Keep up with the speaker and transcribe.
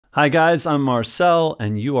Hi guys, I'm Marcel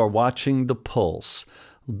and you are watching The Pulse.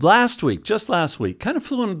 Just last week, kind of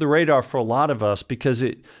flew under the radar for a lot of us because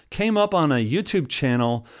it came up on a YouTube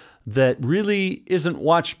channel that really isn't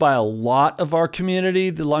watched by a lot of our community,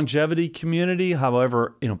 the longevity community.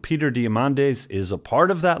 However, Peter Diamandis is a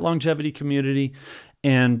part of that longevity community,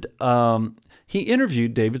 and he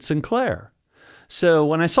interviewed David Sinclair. So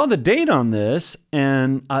when I saw the date on this,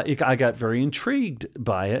 and I got very intrigued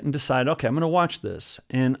by it and decided, okay, I'm going to watch this.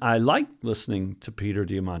 And I like listening to Peter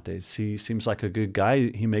Diamandis. He seems like a good guy.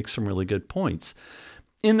 He makes some really good points.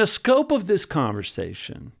 In the scope of this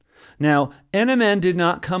conversation, now, NMN did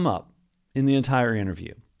not come up in the entire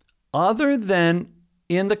interview, other than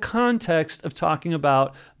in the context of talking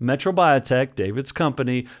about Metro Biotec, David's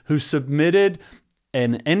company, who submitted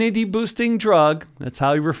an NAD boosting drug. That's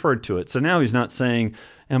how he referred to it. So now he's not saying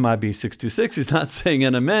MIB626. He's not saying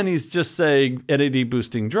NMN. He's just saying NAD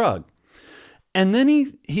boosting drug. And then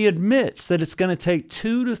he admits that it's going to take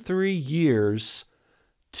 2 to 3 years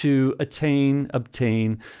to obtain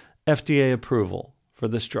FDA approval for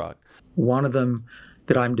this drug. One of them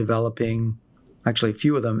that I'm developing, actually a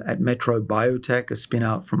few of them at Metro Biotec, a spin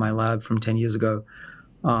out from my lab from 10 years ago.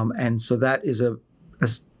 And so that is a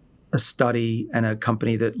study and a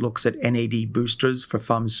company that looks at NAD boosters for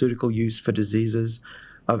pharmaceutical use for diseases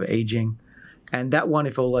of aging. And that one,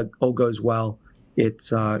 if all goes well,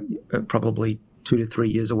 it's probably 2 to 3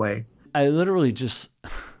 years away. I literally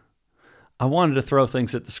I wanted to throw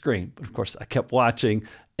things at the screen, but of course I kept watching.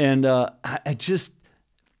 And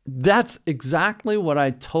that's exactly what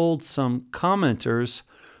I told some commenters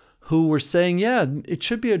who were saying, yeah, it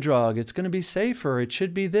should be a drug. It's going to be safer. It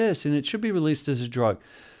should be this, and it should be released as a drug.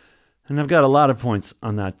 And I've got a lot of points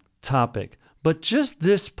on that topic, but just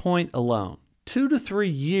this point alone, 2 to 3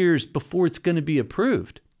 years before it's going to be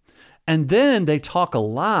approved. And then they talk a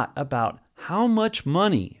lot about how much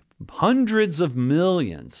money, hundreds of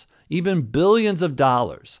millions, even billions of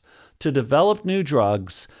dollars to develop new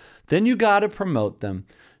drugs. Then you got to promote them.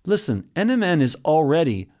 Listen, NMN is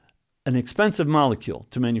already an expensive molecule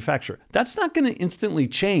to manufacture. That's not going to instantly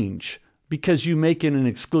change because you make it an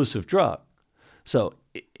exclusive drug. So,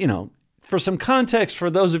 for some context, for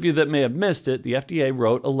those of you that may have missed it, the FDA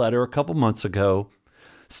wrote a letter a couple months ago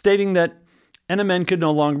stating that NMN could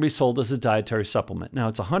no longer be sold as a dietary supplement. Now,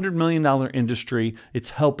 it's a $100 million industry.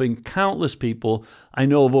 It's helping countless people. I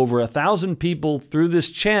know of over 1,000 people through this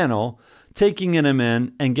channel taking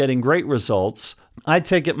NMN and getting great results. I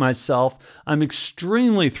take it myself. I'm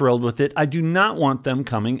extremely thrilled with it. I do not want them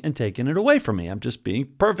coming and taking it away from me. I'm just being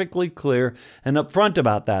perfectly clear and upfront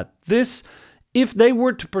about that. If they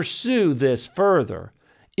were to pursue this further,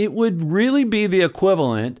 it would really be the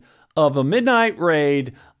equivalent of a midnight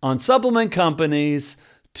raid on supplement companies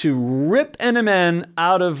to rip NMN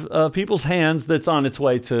out of people's hands that's on its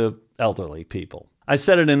way to elderly people. I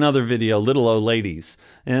said it in another video, little old ladies,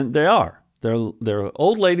 and they are. They're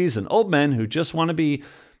old ladies and old men who just want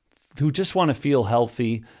to feel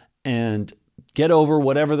healthy and get over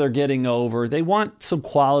whatever they're getting over. They want some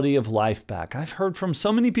quality of life back. I've heard from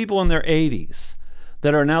so many people in their 80s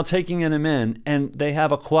that are now taking NMN, and they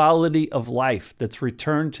have a quality of life that's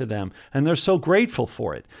returned to them, and they're so grateful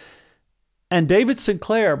for it. And David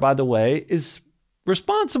Sinclair, by the way, is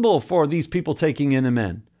responsible for these people taking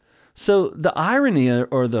NMN. So the irony,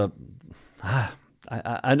 or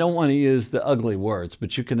I don't want to use the ugly words,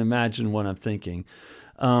 but you can imagine what I'm thinking.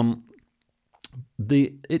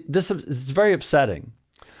 This is very upsetting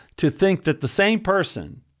to think that the same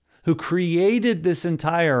person who created this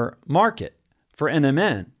entire market for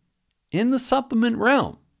NMN in the supplement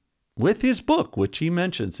realm with his book, which he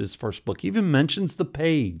mentions, his first book, even mentions the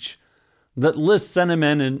page that lists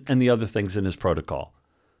NMN and the other things in his protocol.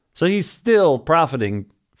 So he's still profiting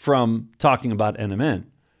from talking about NMN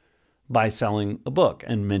by selling a book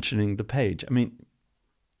and mentioning the page. I mean,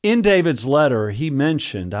 in David's letter, he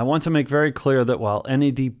mentioned, I want to make very clear that while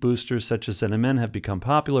NAD boosters such as NMN have become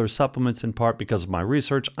popular supplements in part because of my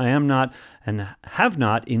research, I am not and have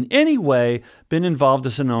not in any way been involved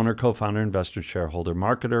as an owner, co-founder, investor, shareholder,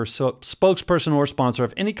 marketer, spokesperson, or sponsor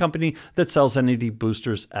of any company that sells NAD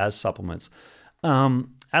boosters as supplements.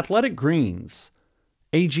 Athletic Greens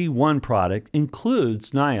AG1 product includes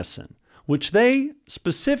niacin, which they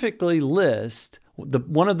specifically list.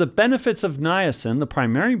 One of the benefits of niacin, the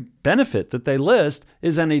primary benefit that they list,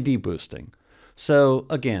 is NAD boosting. So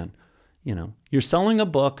again, you're selling a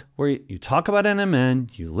book where you talk about NMN,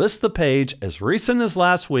 you list the page as recent as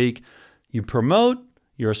last week, you promote,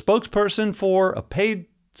 you're a paid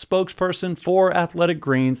spokesperson for Athletic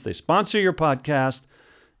Greens, they sponsor your podcast,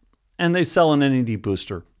 and they sell an NAD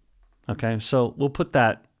booster. Okay, so we'll put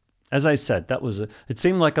that As I said, it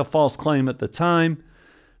seemed like a false claim at the time.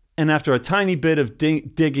 And after a tiny bit of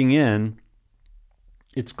digging in,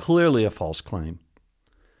 it's clearly a false claim.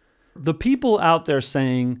 The people out there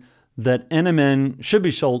saying that NMN should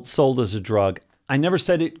be sold as a drug, I never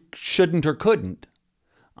said it shouldn't or couldn't.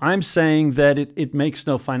 I'm saying that it makes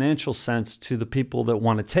no financial sense to the people that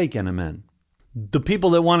want to take NMN. The people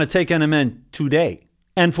that want to take NMN today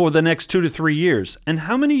and for the next 2 to 3 years. And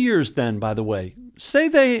how many years then, by the way? Say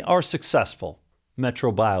they are successful,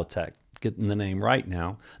 Metro Biotech, getting the name right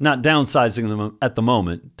now, not downsizing them at the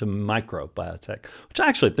moment to Micro Biotech, which I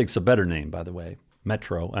actually think is a better name, by the way,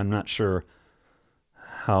 Metro. I'm not sure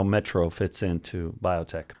how Metro fits into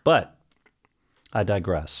biotech, but I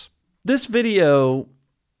digress. This video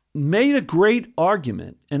made a great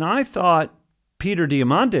argument, and I thought Peter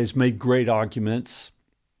Diamandis made great arguments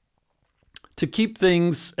to keep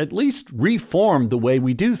things at least reformed the way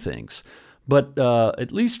we do things. But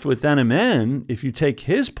at least with NMN, if you take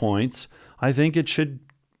his points, I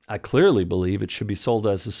clearly believe it should be sold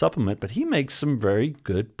as a supplement, but he makes some very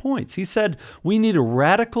good points. He said, we need a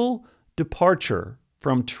radical departure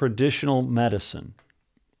from traditional medicine.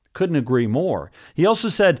 Couldn't agree more. He also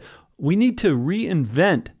said, we need to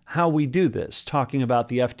reinvent how we do this, talking about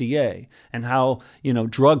the FDA and how,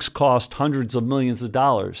 drugs cost hundreds of millions of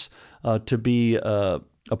dollars to be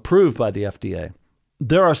approved by the FDA.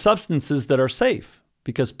 There are substances that are safe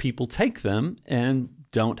because people take them and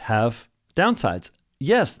don't have downsides.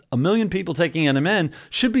 Yes, 1 million people taking NMN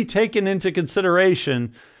should be taken into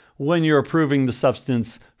consideration when you're approving the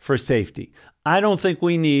substance for safety. I don't think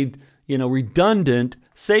we need, redundant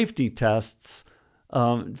safety tests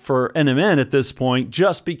for NMN at this point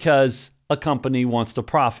just because a company wants to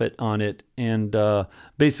profit on it and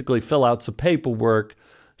basically fill out some paperwork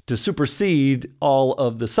to supersede all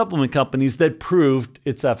of the supplement companies that proved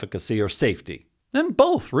its efficacy or safety. And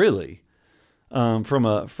both, really, from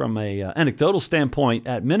a anecdotal standpoint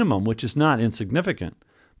at minimum, which is not insignificant.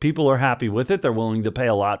 People are happy with it. They're willing to pay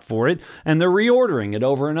a lot for it, and they're reordering it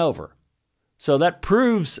over and over. So that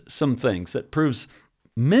proves some things. That proves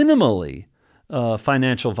minimally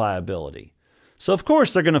financial viability. So, of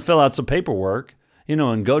course, they're going to fill out some paperwork,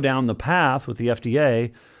 and go down the path with the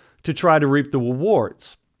FDA to try to reap the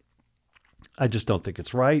rewards. I just don't think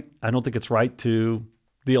it's right. I don't think it's right to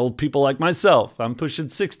the old people like myself. I'm pushing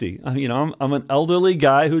 60. I'm an elderly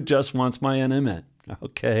guy who just wants my NMN.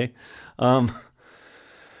 Okay. I'm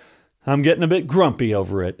getting a bit grumpy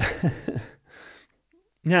over it.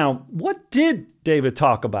 Now, what did David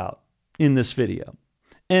talk about in this video?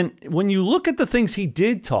 And when you look at the things he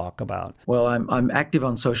did talk about. Well, I'm active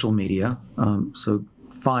on social media, so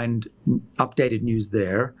find updated news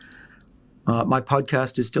there. My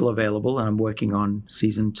podcast is still available, and I'm working on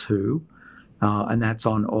season 2, and that's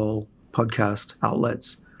on all podcast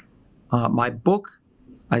outlets. My book,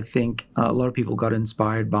 I think a lot of people got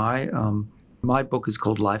inspired by. My book is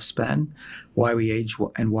called Lifespan, Why We Age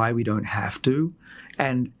and Why We Don't Have to.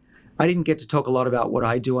 And I didn't get to talk a lot about what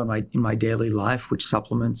I do in my daily life, which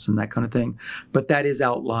supplements and that kind of thing, but that is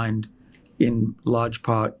outlined in large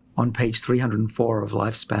part on page 304 of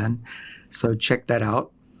Lifespan. So check that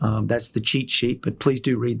out. That's the cheat sheet, but please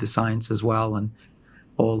do read the science as well and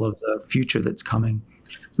all of the future that's coming.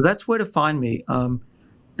 So that's where to find me.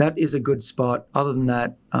 That is a good spot. Other than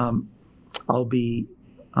that, I'm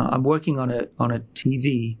working on a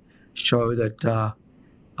TV show that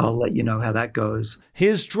I'll let you know how that goes.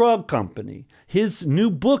 His drug company, his new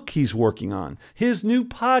book he's working on, his new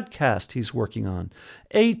podcast he's working on,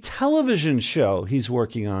 a television show he's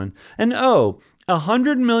working on, and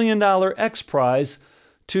 $100 million X Prize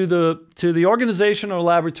to the organization or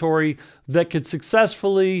laboratory that could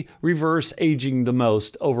successfully reverse aging the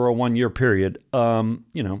most over a 1-year period.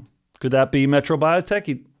 Could that be Metro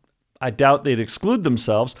Biotech? I doubt they'd exclude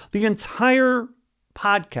themselves. The entire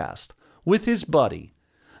podcast with his buddy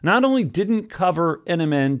not only didn't cover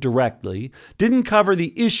NMN directly, didn't cover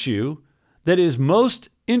the issue that is most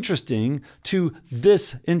interesting to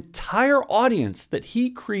this entire audience that he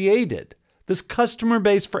created, this customer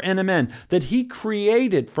base for NMN that he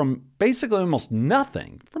created from basically almost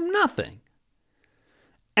nothing, from nothing.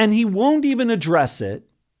 And he won't even address it,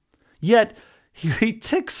 yet he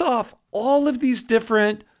ticks off all of these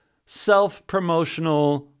different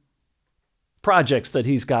self-promotional projects that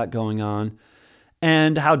he's got going on,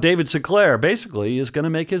 and how David Sinclair basically is going to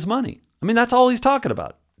make his money. I mean, that's all he's talking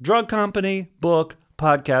about. Drug company, book,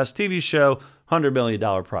 podcast, TV show, $100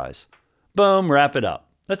 million prize. Boom, wrap it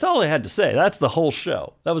up. That's all I had to say. That's the whole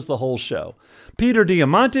show. That was the whole show. Peter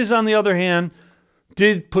Diamandis, on the other hand,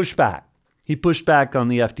 did push back. He pushed back on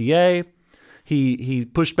the FDA. He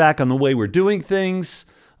pushed back on the way we're doing things.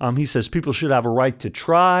 He says people should have a right to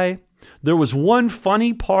try. There was one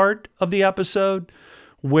funny part of the episode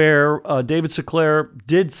where David Sinclair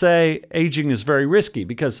did say aging is very risky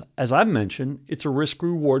because, as I've mentioned, it's a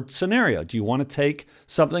risk-reward scenario. Do you want to take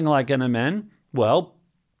something like NMN? Well,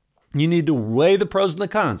 you need to weigh the pros and the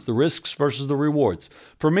cons, the risks versus the rewards.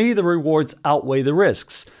 For me, the rewards outweigh the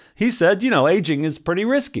risks. He said, aging is pretty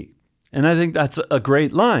risky. And I think that's a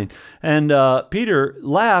great line. And Peter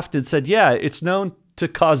laughed and said, yeah, it's known to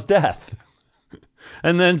cause death.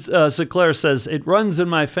 And then Sinclair says, it runs in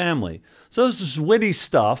my family. So this is witty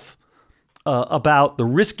stuff about the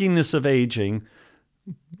riskiness of aging.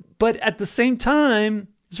 But at the same time,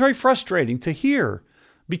 it's very frustrating to hear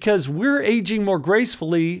because we're aging more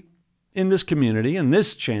gracefully in this community, in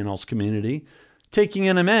this channel's community, taking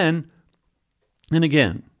NMN. And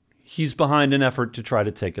again, he's behind an effort to try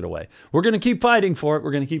to take it away. We're going to keep fighting for it.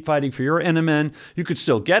 We're going to keep fighting for your NMN. You could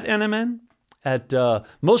still get NMN at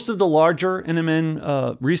most of the larger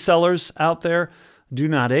NMN resellers out there.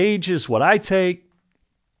 DoNotAge is what I take.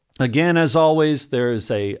 Again, as always, there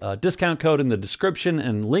is a discount code in the description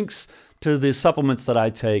and links to the supplements that I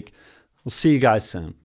take. We'll see you guys soon.